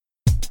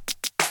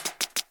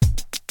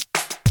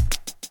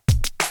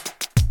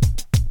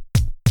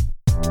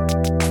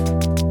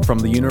From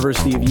the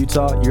University of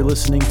Utah, you're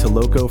listening to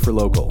Loco for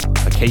Local,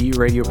 a KU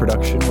radio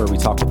production where we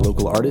talk with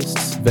local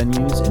artists,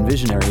 venues, and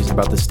visionaries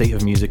about the state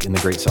of music in the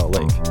Great Salt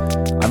Lake.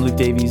 I'm Luke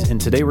Davies, and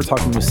today we're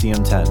talking with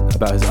Cmten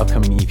about his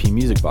upcoming EP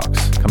Music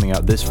Box, coming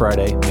out this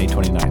Friday, May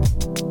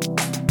 29th.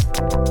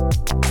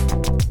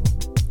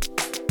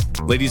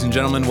 Ladies and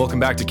gentlemen, welcome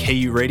back to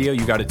KU Radio.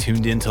 You got it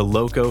tuned in to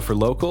Loco for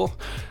Local.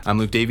 I'm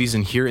Luke Davies,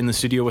 and here in the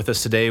studio with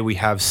us today, we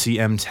have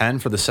Cmten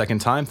for the second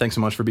time. Thanks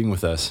so much for being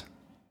with us.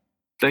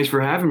 Thanks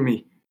for having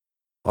me.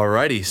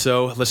 Alrighty,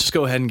 so let's just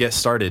go ahead and get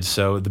started.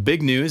 So the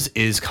big news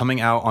is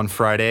coming out on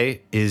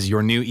Friday is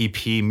your new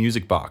EP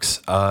Music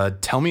Box.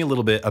 Tell me a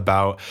little bit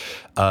about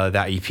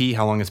that EP,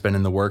 how long it's been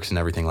in the works and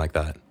everything like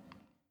that.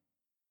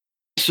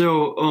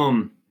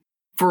 So,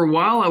 for a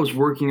while I was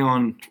working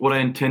on what I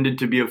intended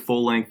to be a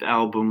full-length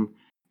album,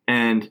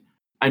 and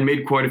I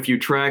made quite a few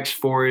tracks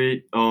for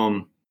it.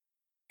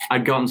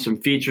 I'd gotten some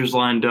features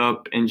lined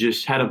up and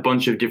just had a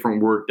bunch of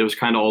different work that was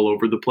kind of all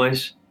over the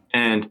place.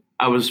 And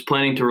I was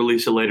planning to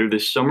release it later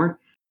this summer.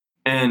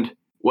 And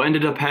what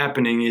ended up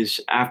happening is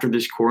after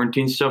this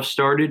quarantine stuff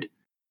started,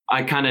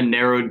 I kind of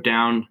narrowed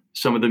down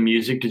some of the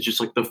music to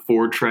just like the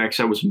 4 tracks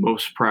I was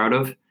most proud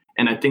of.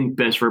 And I think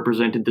best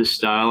represented the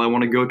style I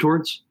want to go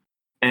towards.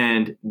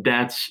 And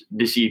that's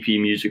this EP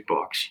Music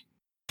Box.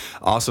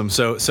 Awesome.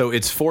 So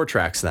it's 4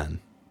 tracks then.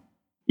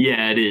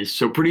 Yeah, it is.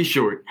 So pretty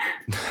short.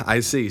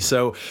 I see.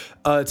 So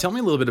tell me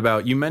a little bit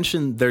about, you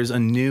mentioned there's a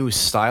new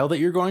style that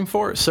you're going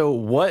for. So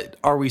what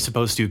are we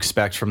supposed to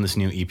expect from this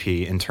new EP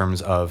in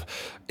terms of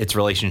its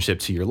relationship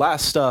to your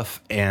last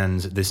stuff and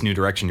this new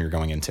direction you're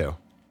going into?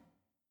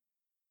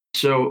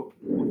 So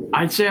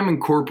I'd say I'm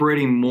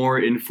incorporating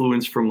more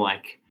influence from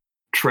like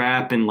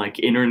trap and like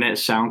internet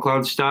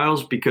SoundCloud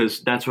styles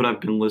because that's what I've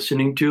been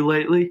listening to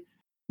lately.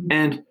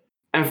 And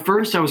at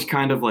first I was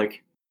kind of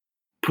like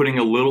putting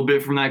a little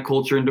bit from that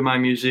culture into my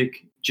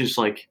music, just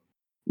like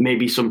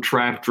maybe some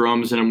trap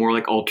drums and a more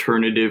like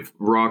alternative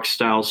rock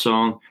style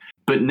song.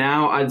 But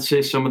now I'd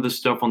say some of the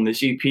stuff on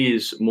this EP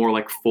is more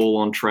like full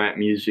on trap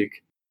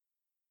music.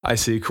 I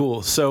see.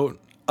 Cool. So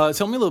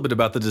tell me a little bit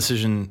about the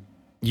decision.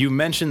 You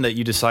mentioned that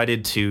you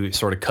decided to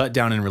sort of cut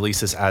down and release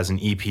this as an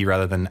EP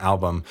rather than an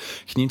album.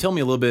 Can you tell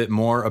me a little bit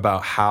more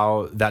about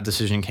how that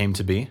decision came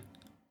to be?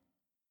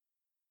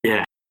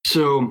 Yeah.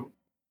 So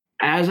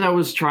as I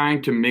was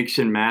trying to mix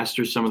and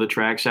master some of the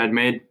tracks I'd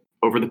made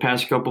over the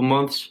past couple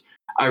months,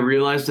 I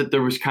realized that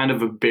there was kind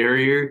of a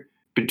barrier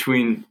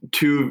between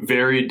 2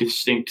 very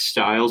distinct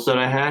styles that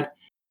I had.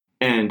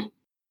 And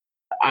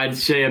I'd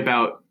say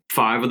about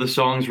 5 of the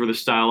songs were the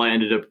style I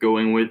ended up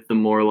going with, the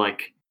more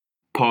like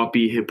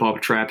poppy hip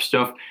hop trap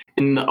stuff.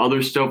 And the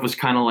other stuff was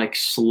kind of like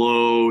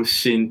slow,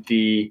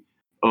 synthy,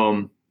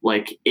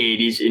 like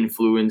 80s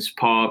influence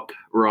pop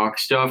rock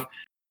stuff.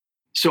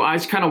 So I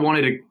just kind of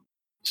wanted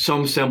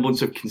some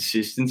semblance of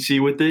consistency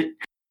with it.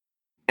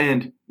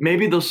 And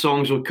maybe those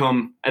songs will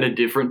come at a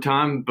different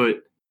time,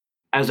 but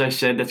as I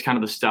said, that's kind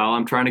of the style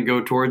I'm trying to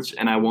go towards,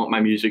 and I want my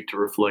music to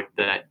reflect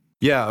that.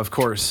 Yeah, of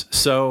course.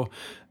 So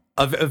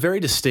a very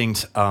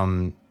distinct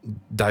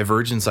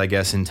divergence, I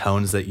guess, in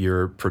tones that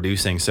you're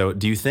producing. So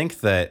do you think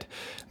that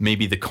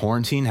maybe the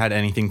quarantine had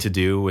anything to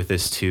do with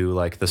this too,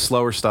 like the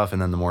slower stuff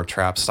and then the more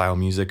trap style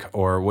music?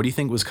 Or what do you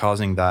think was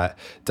causing that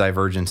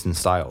divergence in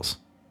styles?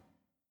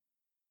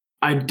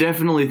 I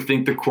definitely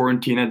think the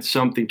quarantine had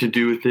something to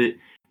do with it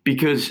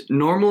because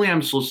normally I'm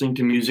just listening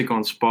to music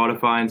on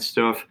Spotify and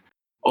stuff.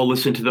 I'll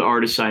listen to the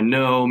artists I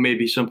know,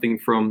 maybe something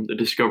from the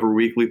Discover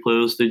Weekly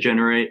playlist they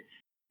generate.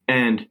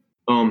 And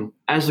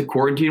as the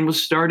quarantine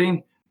was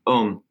starting,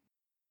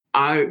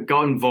 I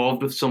got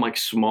involved with some like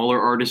smaller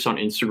artists on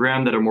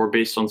Instagram that are more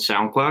based on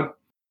SoundCloud.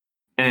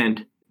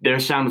 And their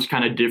sound was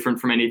kind of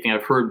different from anything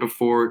I've heard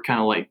before, kind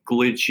of like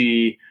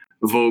glitchy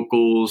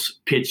vocals,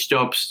 pitched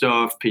up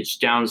stuff, pitched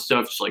down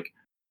stuff, just like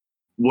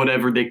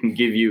whatever they can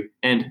give you.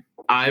 And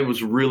I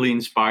was really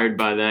inspired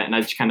by that, and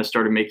I just kind of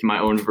started making my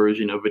own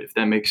version of it, if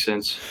that makes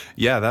sense.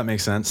 Yeah, that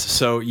makes sense.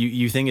 So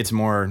you think it's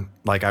more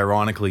like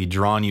ironically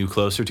drawn you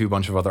closer to a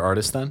bunch of other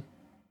artists then?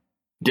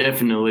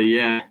 Definitely,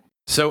 yeah.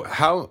 So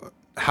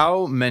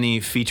how many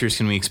features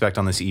can we expect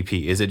on this EP?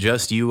 Is it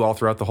just you all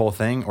throughout the whole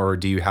thing, or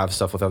do you have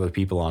stuff with other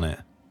people on it?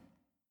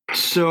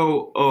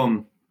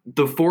 So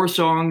the 4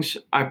 songs,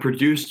 I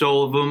produced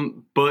all of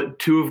them, but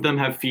 2 of them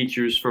have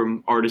features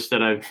from artists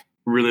that I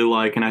really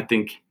like, and I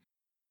think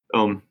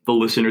the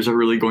listeners are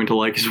really going to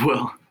like as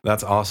well.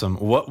 That's awesome.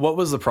 What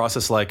was the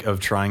process like of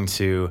trying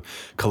to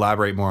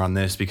collaborate more on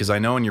this? Because I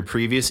know in your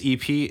previous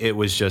EP, it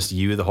was just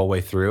you the whole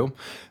way through.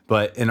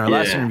 But in our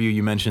last interview,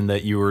 you mentioned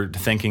that you were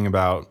thinking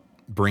about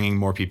bringing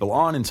more people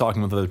on and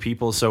talking with other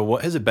people. So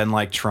what has it been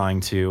like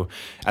trying to,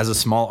 as a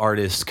small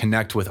artist,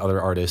 connect with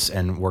other artists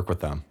and work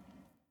with them?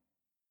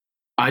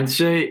 I'd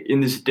say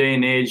in this day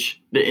and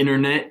age, the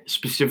internet,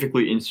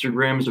 specifically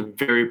Instagram, is a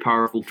very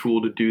powerful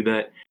tool to do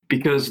that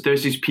because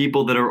there's these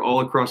people that are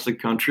all across the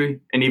country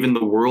and even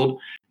the world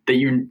that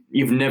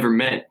you've never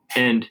met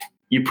and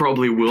you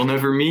probably will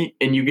never meet.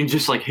 And you can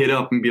just like hit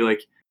up and be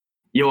like,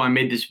 yo, I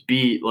made this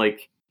beat.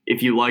 Like,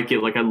 if you like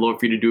it, like I'd love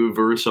for you to do a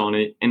verse on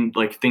it, and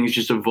like things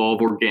just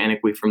evolve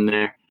organically from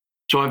there.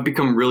 So I've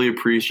become really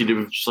appreciative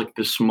of just like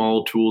the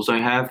small tools I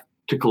have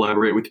to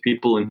collaborate with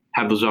people and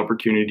have those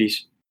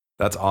opportunities.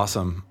 That's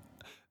awesome.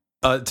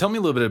 Tell me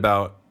a little bit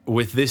about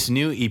with this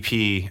new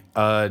EP.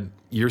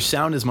 Your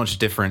sound is much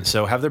different.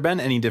 So, have there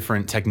been any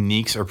different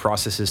techniques or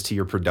processes to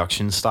your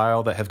production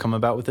style that have come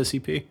about with this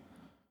EP?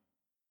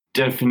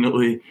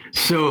 Definitely.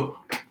 So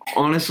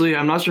honestly,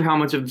 I'm not sure how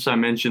much of this I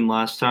mentioned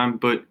last time,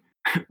 but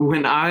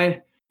when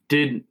I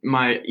did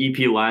my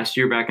EP last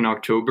year back in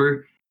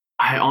October,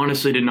 I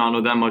honestly did not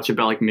know that much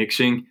about like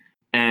mixing,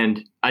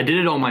 and I did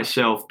it all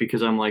myself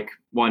because I'm like,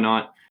 why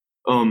not?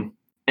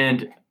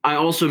 And I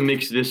also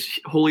mixed this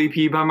whole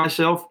EP by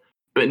myself,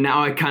 but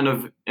now I kind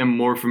of am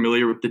more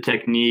familiar with the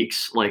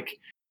techniques like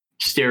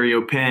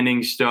stereo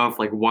panning stuff,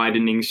 like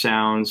widening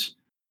sounds,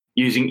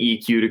 using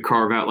EQ to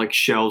carve out like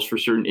shells for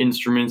certain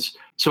instruments.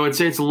 So I'd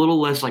say it's a little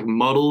less like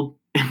muddled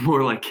and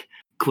more like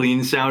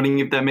clean sounding,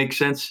 if that makes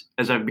sense,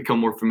 as I've become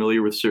more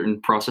familiar with certain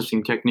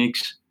processing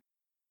techniques.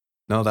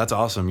 No, that's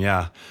awesome.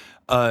 Yeah.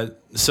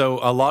 So,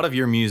 a lot of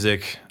your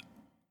music,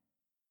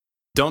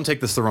 don't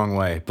take this the wrong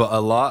way, but a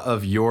lot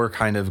of your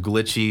kind of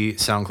glitchy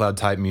SoundCloud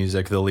type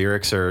music, the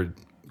lyrics are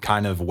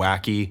kind of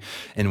wacky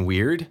and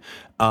weird.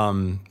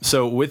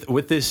 So,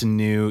 with this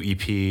new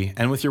EP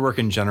and with your work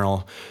in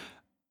general,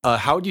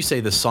 how would you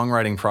say the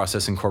songwriting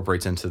process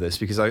incorporates into this?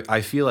 Because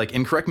I feel like,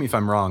 and correct me if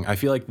I'm wrong, I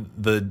feel like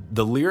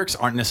the lyrics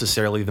aren't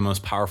necessarily the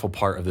most powerful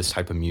part of this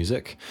type of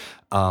music.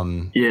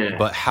 Yeah.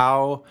 But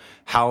how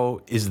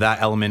is that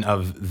element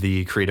of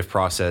the creative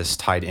process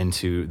tied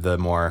into the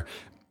more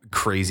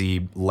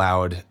crazy,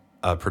 loud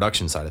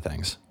production side of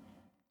things?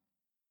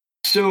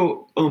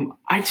 So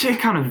I'd say it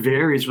kind of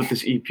varies with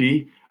this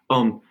EP.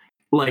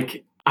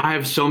 Like I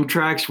have some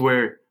tracks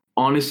where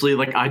honestly,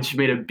 like I just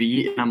made a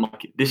beat and I'm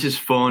like, this is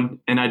fun,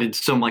 and I did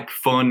some like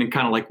fun and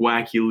kind of like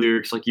wacky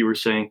lyrics, like you were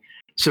saying.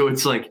 So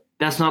it's like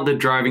that's not the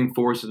driving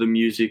force of the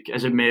music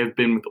as it may have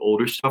been with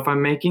older stuff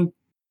I'm making.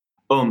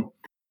 Um,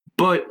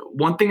 but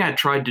one thing I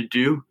tried to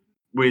do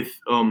with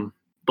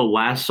the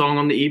last song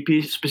on the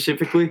EP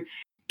specifically,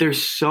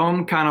 there's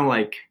some kind of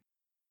like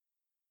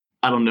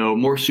I don't know,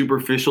 more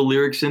superficial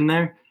lyrics in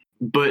there,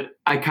 but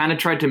I kind of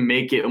tried to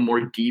make it a more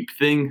deep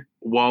thing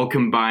while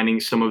combining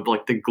some of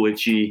like the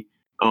glitchy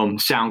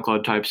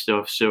SoundCloud type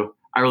stuff. So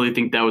I really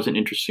think that was an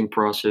interesting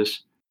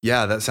process.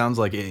 Yeah, that sounds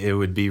like it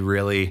would be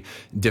really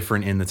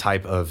different in the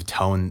type of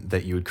tone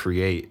that you would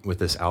create with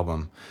this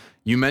album.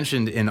 You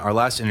mentioned in our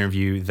last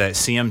interview that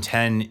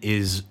CM10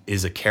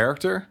 is a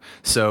character.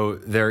 So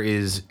there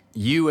is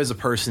you as a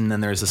person,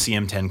 then there's a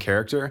CM10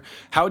 character.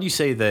 How would you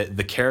say that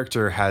the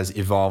character has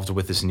evolved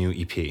with this new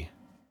EP?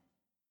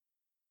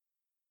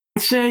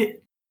 I'd say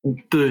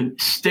the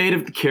state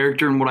of the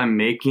character and what I'm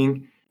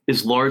making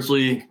is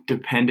largely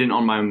dependent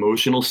on my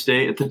emotional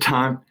state at the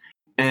time.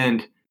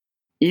 And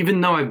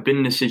even though I've been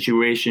in a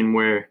situation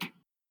where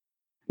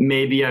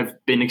maybe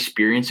I've been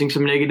experiencing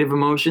some negative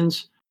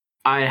emotions,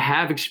 I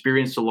have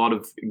experienced a lot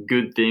of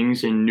good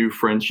things and new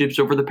friendships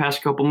over the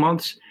past couple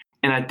months.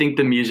 And I think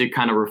the music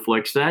kind of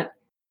reflects that.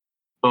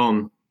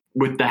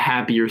 With the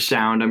happier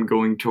sound I'm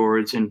going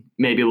towards and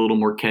maybe a little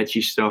more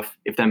catchy stuff,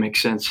 if that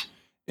makes sense.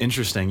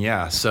 Interesting.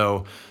 Yeah.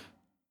 So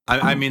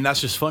I mean,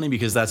 that's just funny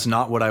because that's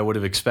not what I would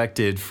have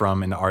expected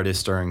from an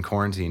artist during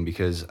quarantine.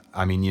 Because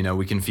I mean,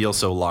 we can feel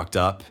so locked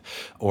up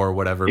or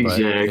whatever, but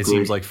it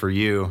seems like for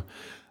you,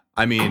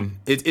 I mean,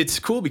 it's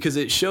cool because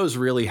it shows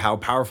really how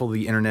powerful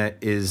the internet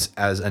is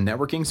as a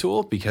networking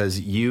tool, because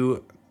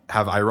you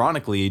have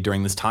ironically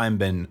during this time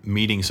been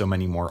meeting so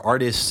many more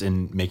artists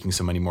and making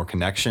so many more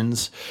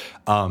connections.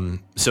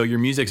 So your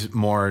music's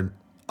more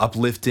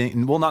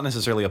uplifting, well, not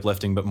necessarily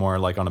uplifting, but more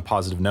like on a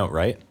positive note,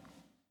 right?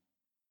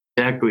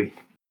 Exactly.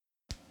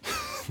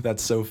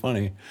 That's so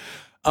funny.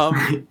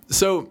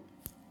 So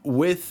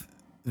with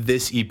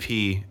this EP,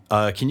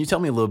 can you tell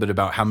me a little bit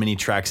about how many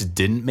tracks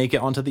didn't make it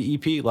onto the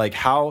EP? Like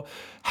how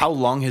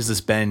long has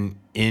this been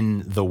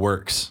in the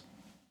works?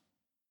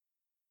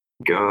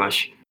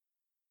 Gosh.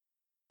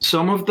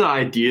 Some of the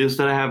ideas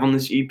that I have on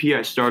this EP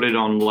I started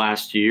on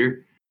last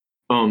year.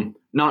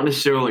 Not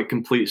necessarily like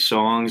complete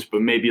songs,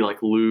 but maybe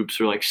like loops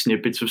or like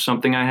snippets of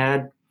something I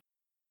had.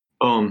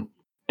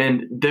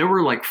 And there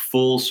were like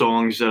full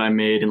songs that I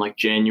made in like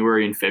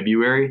January and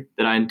February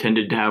that I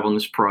intended to have on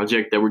this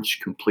project that were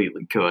just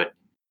completely cut.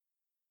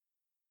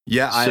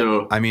 Yeah,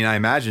 So I mean, I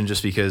imagine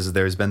just because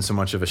there's been so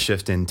much of a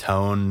shift in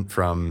tone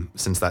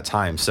since that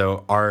time.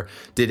 So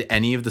did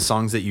any of the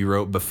songs that you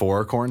wrote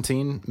before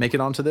quarantine make it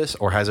onto this,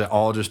 or has it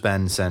all just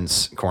been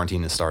since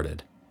quarantine has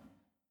started?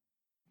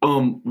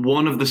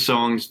 one of the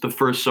songs, the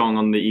first song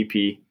on the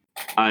EP,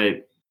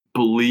 I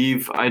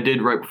believe I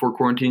did right before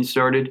quarantine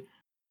started.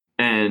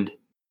 And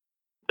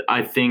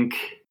I think,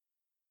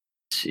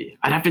 let's see,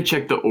 I'd have to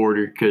check the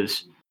order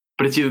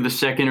but it's either the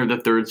second or the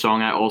third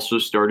song I also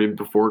started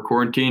before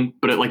quarantine,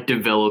 but it like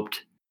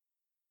developed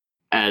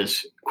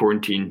as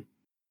quarantine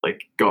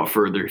like got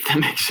further, if that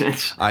makes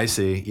sense. I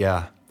see.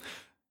 Yeah.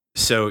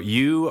 So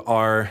you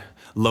are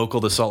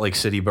local to Salt Lake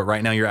City, but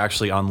right now you're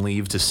actually on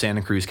leave to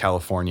Santa Cruz,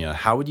 California.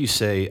 How would you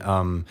say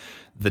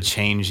the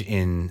change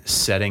in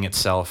setting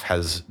itself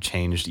has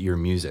changed your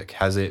music?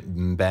 Has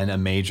it been a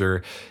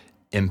major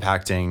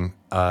impacting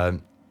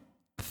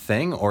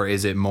thing, or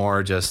is it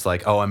more just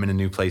like, oh, I'm in a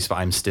new place, but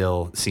I'm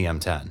still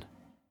Cmten?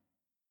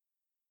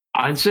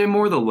 I'd say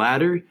more the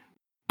latter,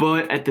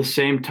 but at the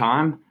same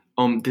time,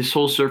 this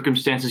whole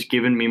circumstance has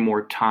given me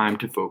more time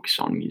to focus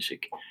on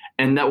music.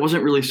 And that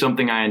wasn't really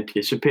something I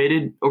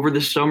anticipated over the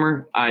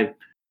summer. I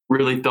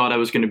really thought I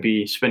was going to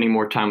be spending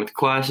more time with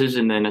classes,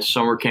 and then as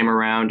summer came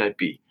around, I'd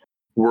be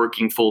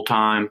working full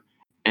time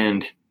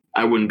and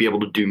I wouldn't be able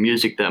to do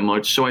music that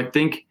much. So I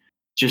think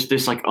just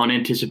this like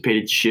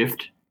unanticipated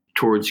shift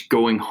towards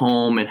going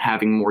home and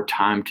having more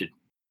time to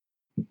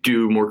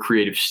do more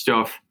creative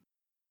stuff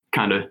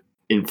kind of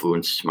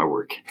influences my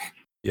work.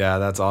 Yeah,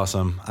 that's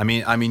awesome. I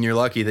mean, you're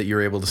lucky that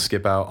you're able to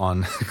skip out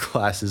on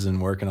classes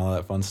and work and all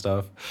that fun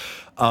stuff.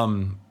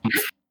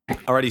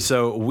 Alrighty,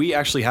 so we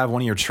actually have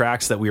one of your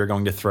tracks that we are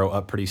going to throw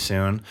up pretty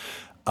soon,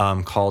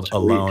 called Sweet.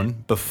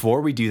 Alone. Before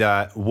we do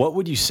that, what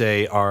would you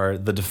say are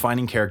the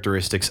defining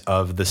characteristics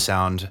of the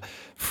sound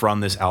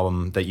from this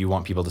album that you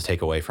want people to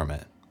take away from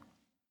it?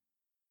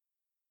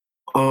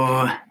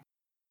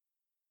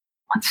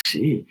 Let's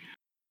see.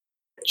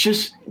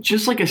 Just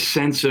like a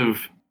sense of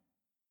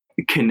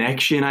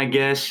connection, I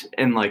guess,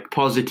 and like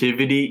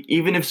positivity.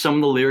 Even if some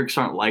of the lyrics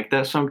aren't like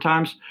that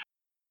sometimes,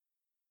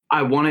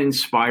 I want to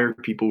inspire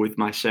people with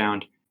my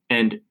sound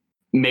and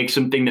make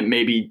something that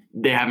maybe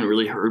they haven't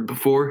really heard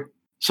before.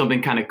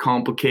 Something kind of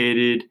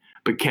complicated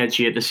but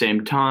catchy at the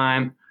same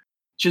time.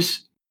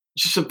 Just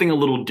something a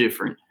little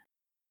different.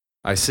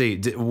 I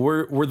see.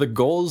 Were the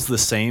goals the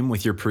same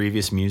with your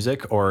previous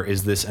music, or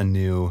is this a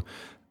new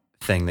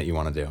thing that you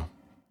want to do?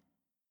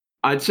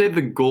 I'd say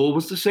the goal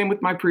was the same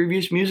with my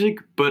previous music,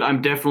 but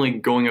I'm definitely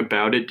going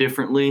about it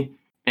differently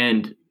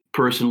and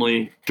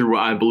personally through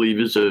what I believe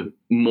is a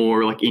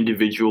more like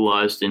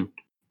individualized and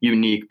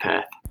unique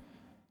path.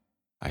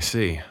 I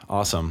see.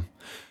 Awesome.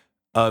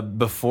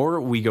 Before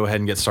we go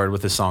ahead and get started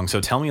with this song, so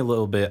tell me a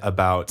little bit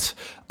about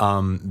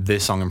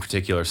this song in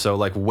particular. So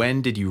like,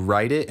 when did you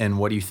write it, and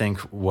what do you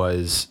think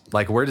was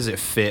like, where does it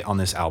fit on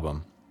this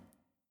album?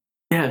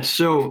 Yeah,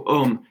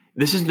 so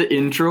this is the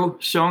intro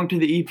song to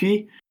the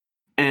EP,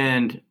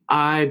 and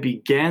I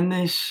began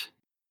this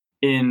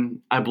in,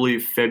 I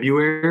believe,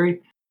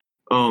 February.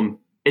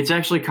 It's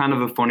actually kind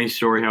of a funny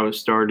story how it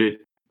started.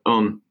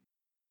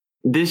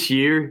 This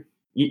year,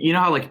 you know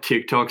how like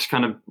TikTok's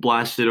kind of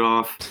blasted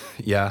off?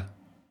 Yeah.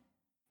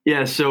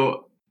 Yeah,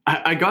 so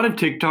I got a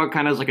TikTok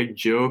kind of as like a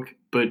joke,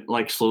 but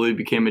like slowly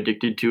became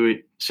addicted to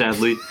it,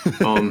 sadly.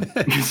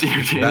 It's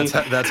entertaining.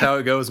 That's how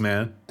it goes,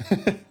 man.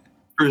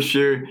 For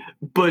sure.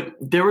 But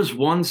there was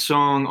one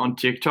song on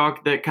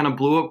TikTok that kind of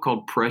blew up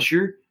called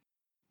Pressure.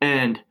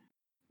 And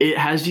it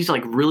has these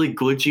like really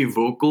glitchy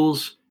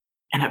vocals.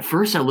 And at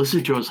first I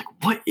listened to it, I was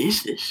like, what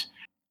is this?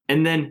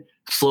 And then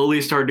slowly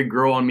it started to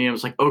grow on me. I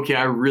was like, okay,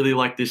 I really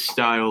like this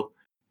style.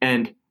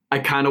 And I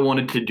kind of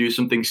wanted to do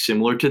something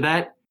similar to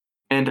that.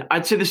 And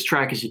I'd say this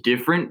track is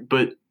different,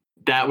 but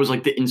that was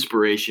like the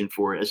inspiration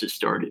for it as it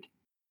started.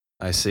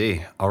 I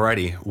see.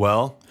 Alrighty.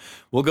 Well,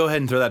 we'll go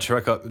ahead and throw that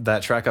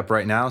track up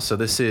right now. So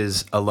this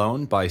is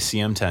Alone by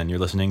Cmten. You're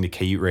listening to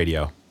KU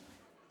Radio.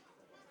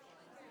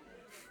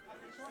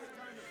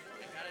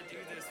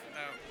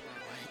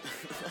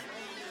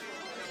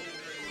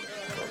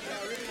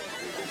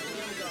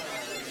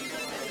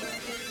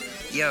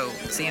 Yo,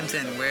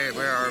 Cmten,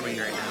 where are we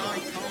right now?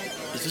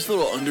 It's this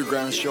little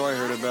underground show I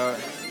heard about.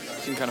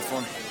 Seemed kind of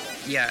fun.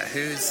 Yeah,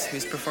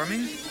 who's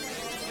performing?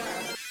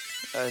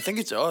 I think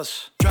it's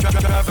us.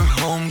 Driving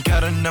home,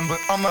 got a number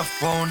on my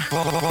phone.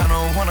 I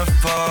don't wanna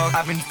fuck,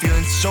 I've been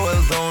feeling so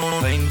alone.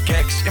 Playing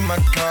gex in my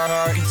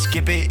car, you can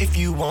skip it if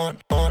you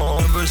want.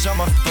 Numbers on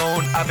my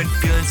phone, I've been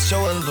feeling so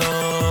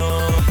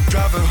alone.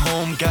 Driving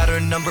home, got her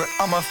number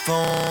on my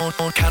phone.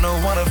 Kinda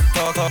wanna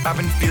fuck, I've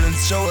been feeling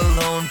so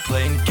alone.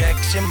 Playing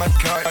gex in my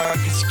car,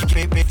 you can skip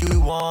it if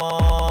you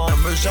want.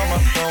 Numbers on my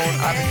phone,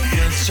 I've been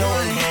feeling so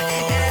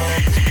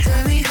alone.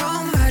 Take me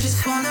home, I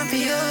just wanna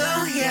be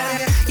alone,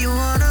 yeah. You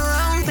want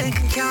alone, bank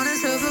account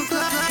is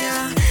overblown,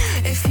 yeah.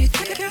 If you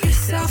take care of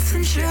yourself,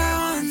 then sure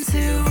I want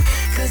to.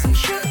 Cause I'm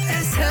sure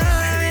as hell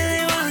I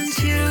really want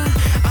you.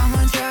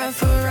 I'ma drive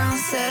around,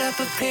 set up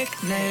a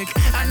picnic.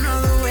 I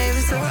know the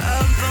waves are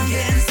up, I'm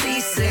getting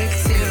seasick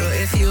too.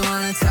 If you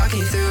wanna talk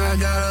it through, I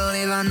gotta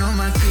leave, I know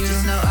my cue.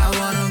 Just know I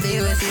wanna be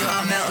with you,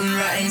 I'm melting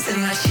right into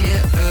my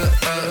shit,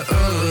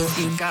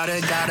 You gotta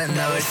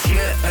know it's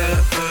shit,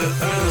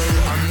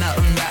 I'm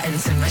melting right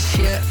into my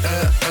shit,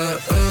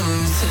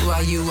 So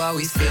why you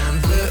always feeling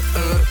blue,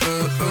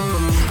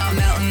 I'm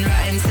melting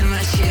right into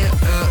my shit,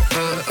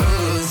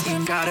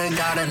 You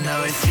gotta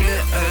know it's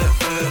shit,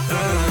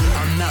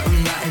 I'm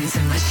melting right into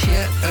my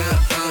shit,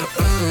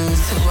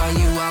 So why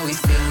you always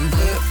feeling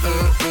blue,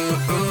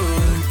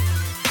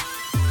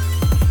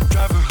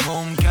 Drive her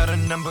home, got a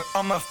number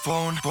on my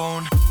phone.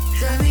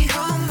 Drive me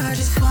home, I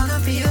just wanna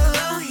be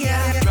alone,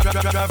 yeah.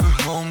 Drive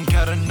her home,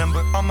 got a number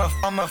on my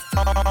phone.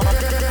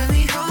 Drive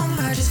me home,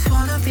 I just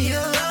wanna be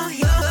alone,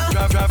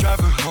 yeah. Drive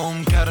her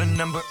home, got a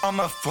number on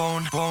my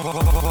phone.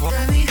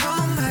 Drive me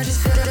home, I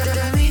just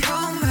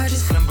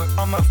Number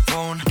on my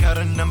phone, got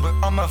a number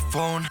on my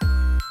phone.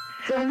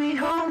 drive me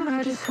home,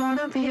 I just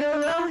wanna be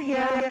alone,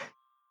 yeah.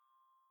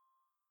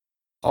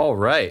 All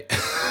right.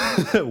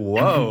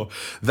 Whoa.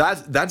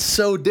 That's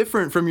so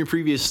different from your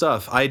previous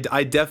stuff. I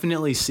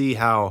definitely see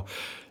how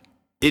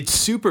it's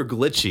super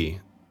glitchy.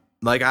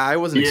 Like I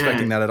wasn't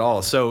expecting that at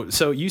all.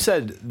 So you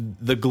said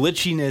the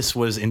glitchiness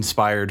was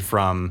inspired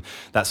from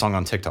that song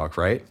on TikTok,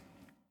 right?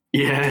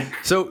 Yeah.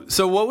 So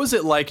what was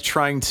it like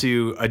trying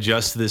to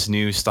adjust this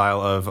new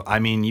style of, I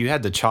mean, you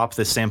had to chop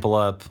this sample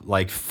up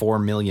like 4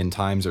 million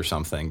times or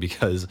something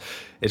because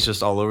it's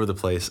just all over the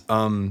place.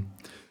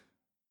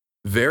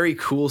 Very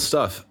cool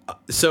stuff.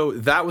 So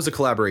that was a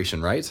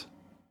collaboration, right?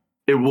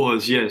 It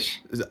was, yes.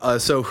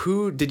 So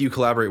who did you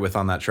collaborate with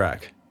on that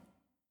track?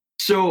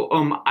 So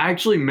I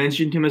actually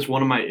mentioned him as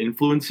one of my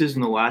influences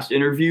in the last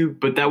interview,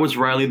 but that was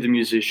Riley the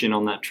musician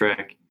on that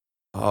track.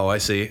 Oh, I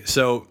see.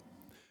 So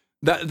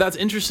that's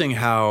interesting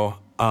how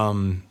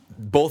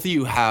both of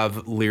you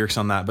have lyrics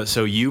on that, but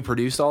so you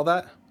produced all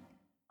that?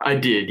 I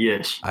did,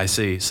 yes. I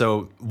see.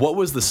 So what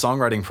was the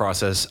songwriting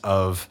process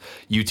of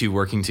you two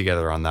working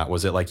together on that?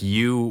 Was it like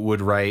you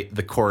would write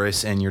the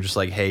chorus and you're just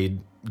like, hey,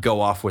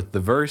 go off with the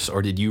verse?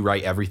 Or did you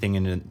write everything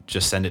and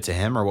just send it to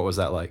him? Or what was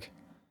that like?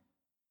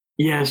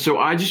 Yeah, so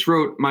I just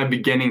wrote my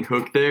beginning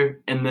hook there,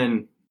 and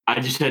then I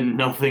just had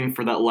nothing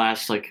for that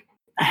last like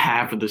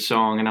half of the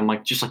song, and I'm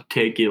like, just like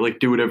take it, like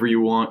do whatever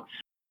you want,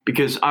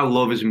 because I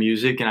love his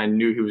music and I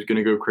knew he was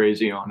gonna go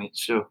crazy on it.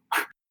 So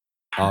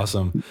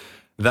Awesome.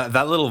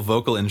 That little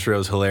vocal intro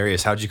is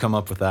hilarious. How'd you come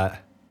up with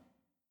that?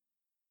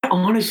 I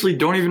honestly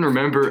don't even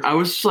remember. I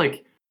was just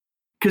like,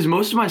 because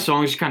most of my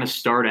songs kind of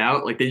start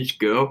out like they just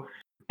go,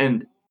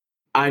 and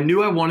I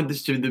knew I wanted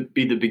this to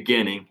be the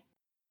beginning.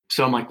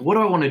 So I'm like, what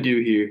do I want to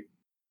do here?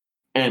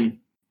 And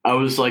I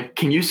was like,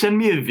 can you send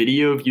me a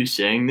video of you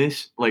saying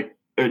this? Like,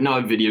 or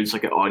not a video, just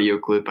like an audio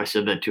clip. I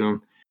said that to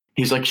him.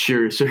 He's like,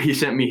 sure. So he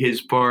sent me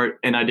his part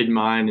and I did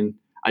mine and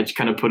I just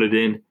kind of put it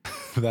in.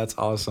 That's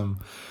awesome.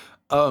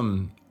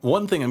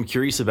 One thing I'm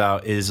curious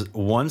about is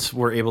once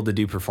we're able to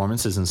do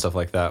performances and stuff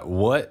like that,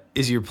 what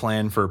is your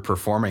plan for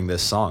performing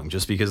this song?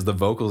 Just because the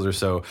vocals are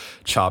so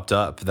chopped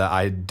up that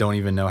I don't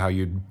even know how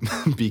you'd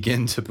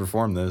begin to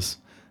perform this.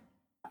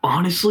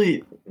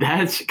 Honestly,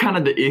 that's kind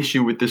of the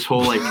issue with this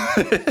whole like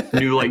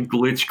new like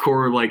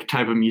glitchcore like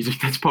type of music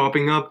that's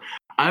popping up.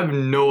 I have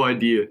no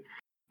idea.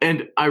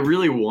 And I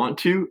really want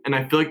to, and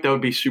I feel like that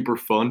would be super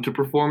fun to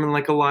perform in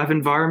like a live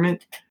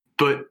environment.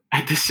 But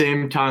at the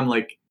same time,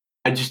 like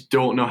I just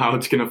don't know how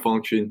it's gonna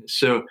function.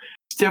 So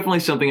it's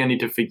definitely something I need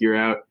to figure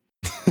out.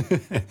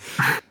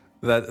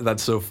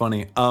 That's so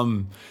funny.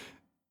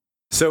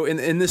 So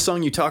in this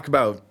song you talk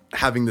about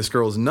having this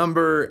girl's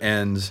number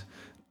and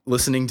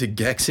listening to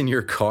Gex in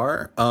your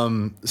car.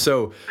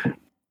 So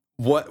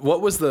what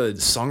was the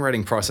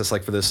songwriting process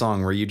like for this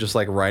song? Were you just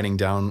like writing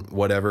down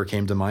whatever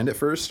came to mind at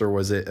first, or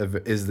is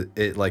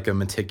it like a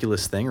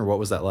meticulous thing, or what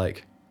was that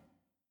like?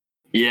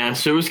 Yeah,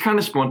 so it was kind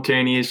of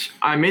spontaneous.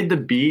 I made the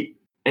beat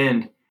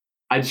and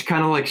I just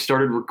kind of like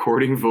started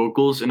recording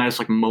vocals and I just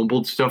like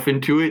mumbled stuff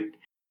into it.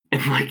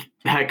 And like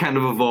that kind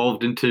of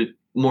evolved into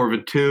more of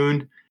a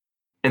tune.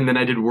 And then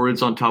I did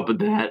words on top of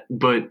that.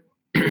 But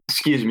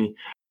excuse me.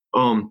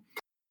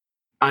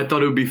 I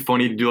thought it would be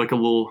funny to do like a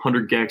little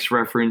 100 Gex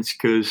reference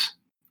because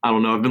I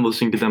don't know, I've been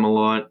listening to them a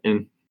lot.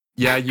 And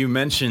yeah, you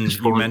mentioned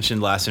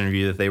last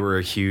interview that they were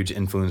a huge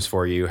influence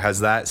for you. Has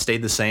that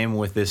stayed the same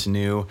with this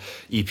new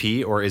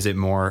EP, or is it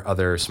more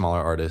other smaller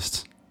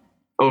artists?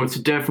 Oh, it's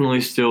definitely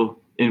still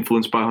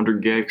influenced by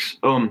 100 Gex.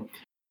 I'm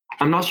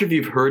not sure if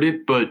you've heard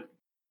it, but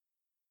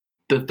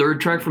the third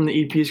track from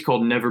the EP is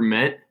called Never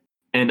Met,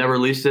 and I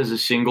released it as a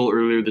single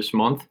earlier this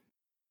month.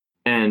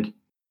 And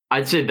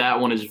I'd say that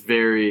one is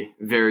very,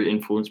 very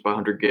influenced by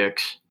 100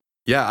 Gex.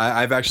 Yeah,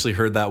 I've actually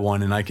heard that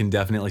one, and I can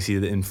definitely see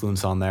the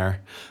influence on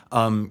there.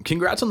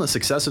 Congrats on the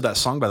success of that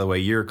song, by the way.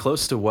 You're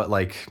close to what,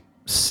 like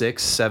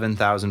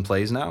 7,000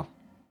 plays now?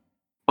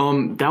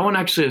 That one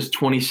actually has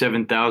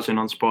 27,000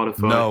 on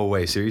Spotify. No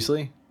way,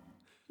 seriously?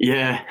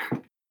 Yeah.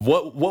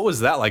 What was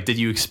that like? Did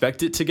you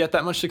expect it to get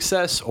that much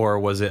success, or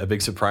was it a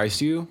big surprise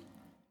to you?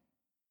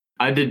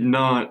 I did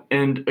not.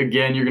 And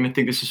again, you're going to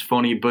think this is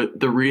funny, but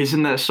the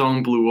reason that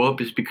song blew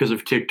up is because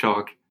of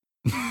TikTok.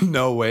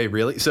 No way,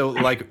 really? So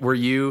like were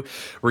you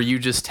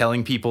just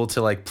telling people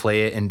to like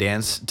play it and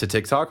dance to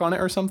TikTok on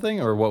it or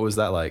something, or what was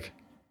that like?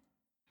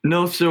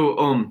 No,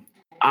 so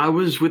I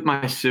was with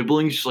my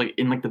siblings just like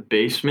in like the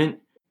basement,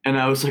 and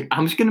I was like,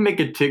 I'm just going to make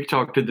a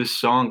TikTok to this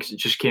song cuz it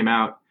just came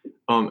out.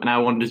 And I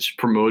wanted to just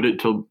promote it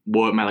to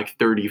my like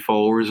 30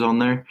 followers on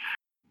there.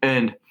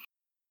 And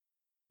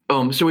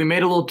so we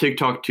made a little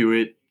TikTok to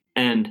it,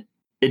 and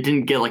it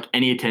didn't get like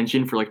any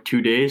attention for like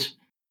 2 days.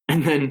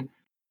 And then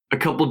a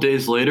couple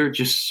days later, it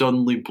just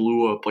suddenly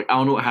blew up. Like, I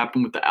don't know what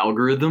happened with the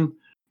algorithm,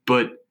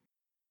 but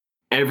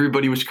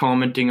everybody was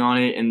commenting on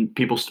it and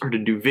people started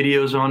to do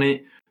videos on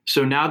it.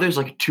 So now there's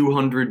like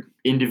 200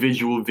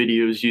 individual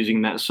videos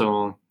using that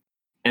song.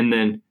 And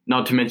then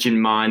not to mention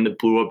mine that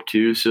blew up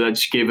too. So that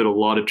just gave it a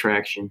lot of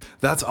traction.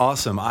 That's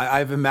awesome.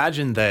 I've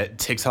imagined that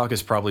TikTok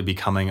is probably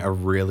becoming a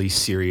really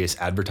serious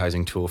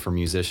advertising tool for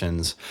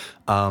musicians.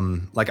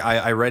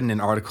 I read in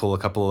an article a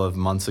couple of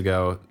months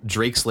ago,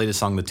 Drake's latest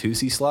song, The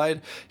Tootsie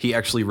Slide, he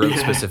actually wrote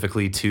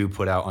specifically to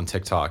put out on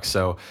TikTok.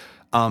 So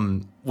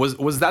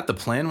was that the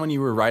plan when you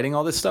were writing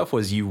all this stuff?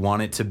 Was you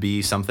want it to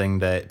be something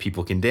that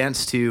people can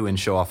dance to and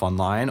show off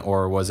online?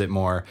 Or was it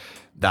more,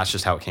 that's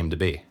just how it came to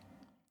be?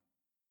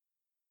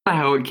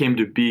 How it came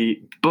to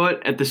be,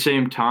 but at the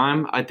same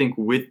time, I think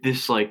with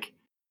this like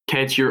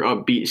catchier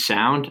upbeat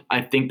sound,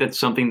 I think that's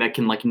something that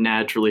can like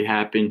naturally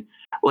happen.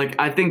 Like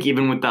I think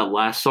even with that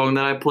last song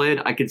that I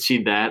played, I could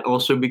see that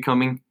also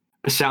becoming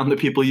a sound that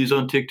people use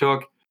on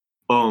TikTok.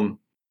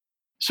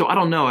 So I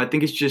don't know. I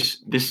think it's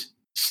just this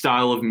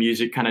style of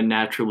music kind of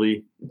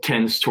naturally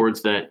tends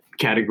towards that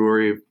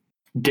category of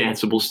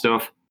danceable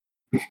stuff.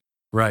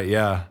 Right,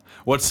 yeah.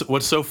 What's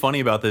so funny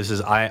about this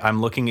is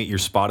I'm looking at your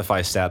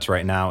Spotify stats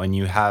right now, and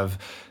you have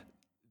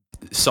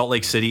Salt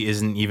Lake City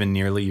isn't even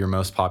nearly your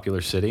most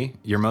popular city.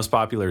 Your most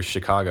popular is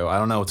Chicago. I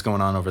don't know what's going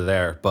on over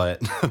there,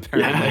 but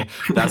apparently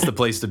that's the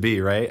place to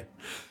be, right?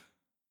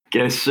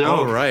 Guess so.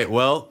 All right.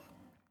 Well,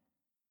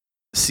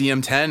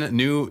 Cmten,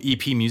 new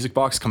EP Music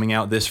Box coming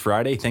out this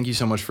Friday. Thank you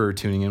so much for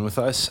tuning in with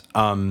us.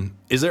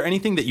 Is there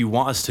anything that you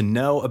want us to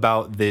know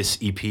about this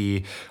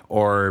EP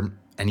or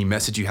any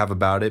message you have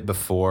about it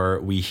before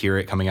we hear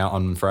it coming out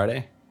on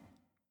Friday?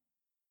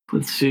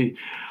 Let's see.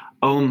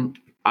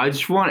 I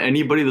just want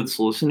anybody that's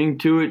listening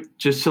to it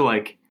just to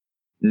like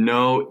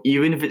know,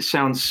 even if it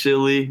sounds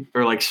silly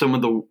or like some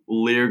of the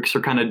lyrics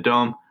are kind of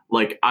dumb,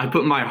 like I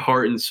put my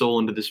heart and soul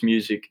into this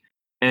music.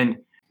 And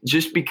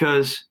just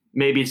because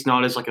maybe it's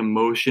not as like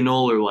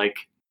emotional or like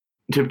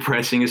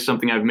depressing as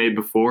something I've made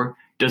before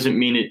doesn't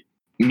mean it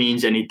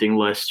means anything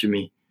less to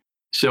me.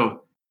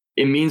 So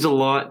it means a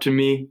lot to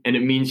me, and it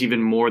means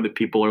even more that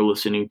people are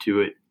listening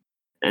to it.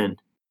 And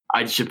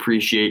I just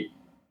appreciate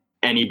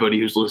anybody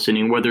who's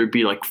listening, whether it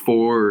be like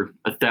 4 or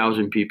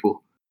 1,000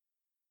 people.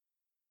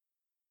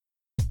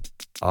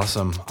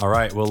 Awesome. All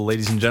right. Well,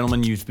 ladies and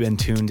gentlemen, you've been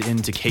tuned in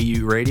to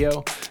KU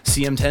Radio.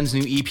 Cmten's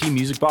new EP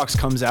Music Box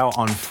comes out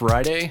on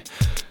Friday.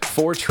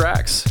 4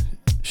 tracks.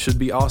 Should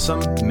be awesome.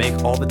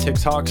 Make all the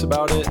TikToks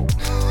about it.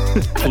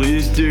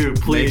 Please do.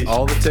 Please. Make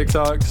all the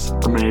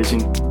TikToks.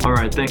 Amazing. All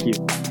right. Thank you.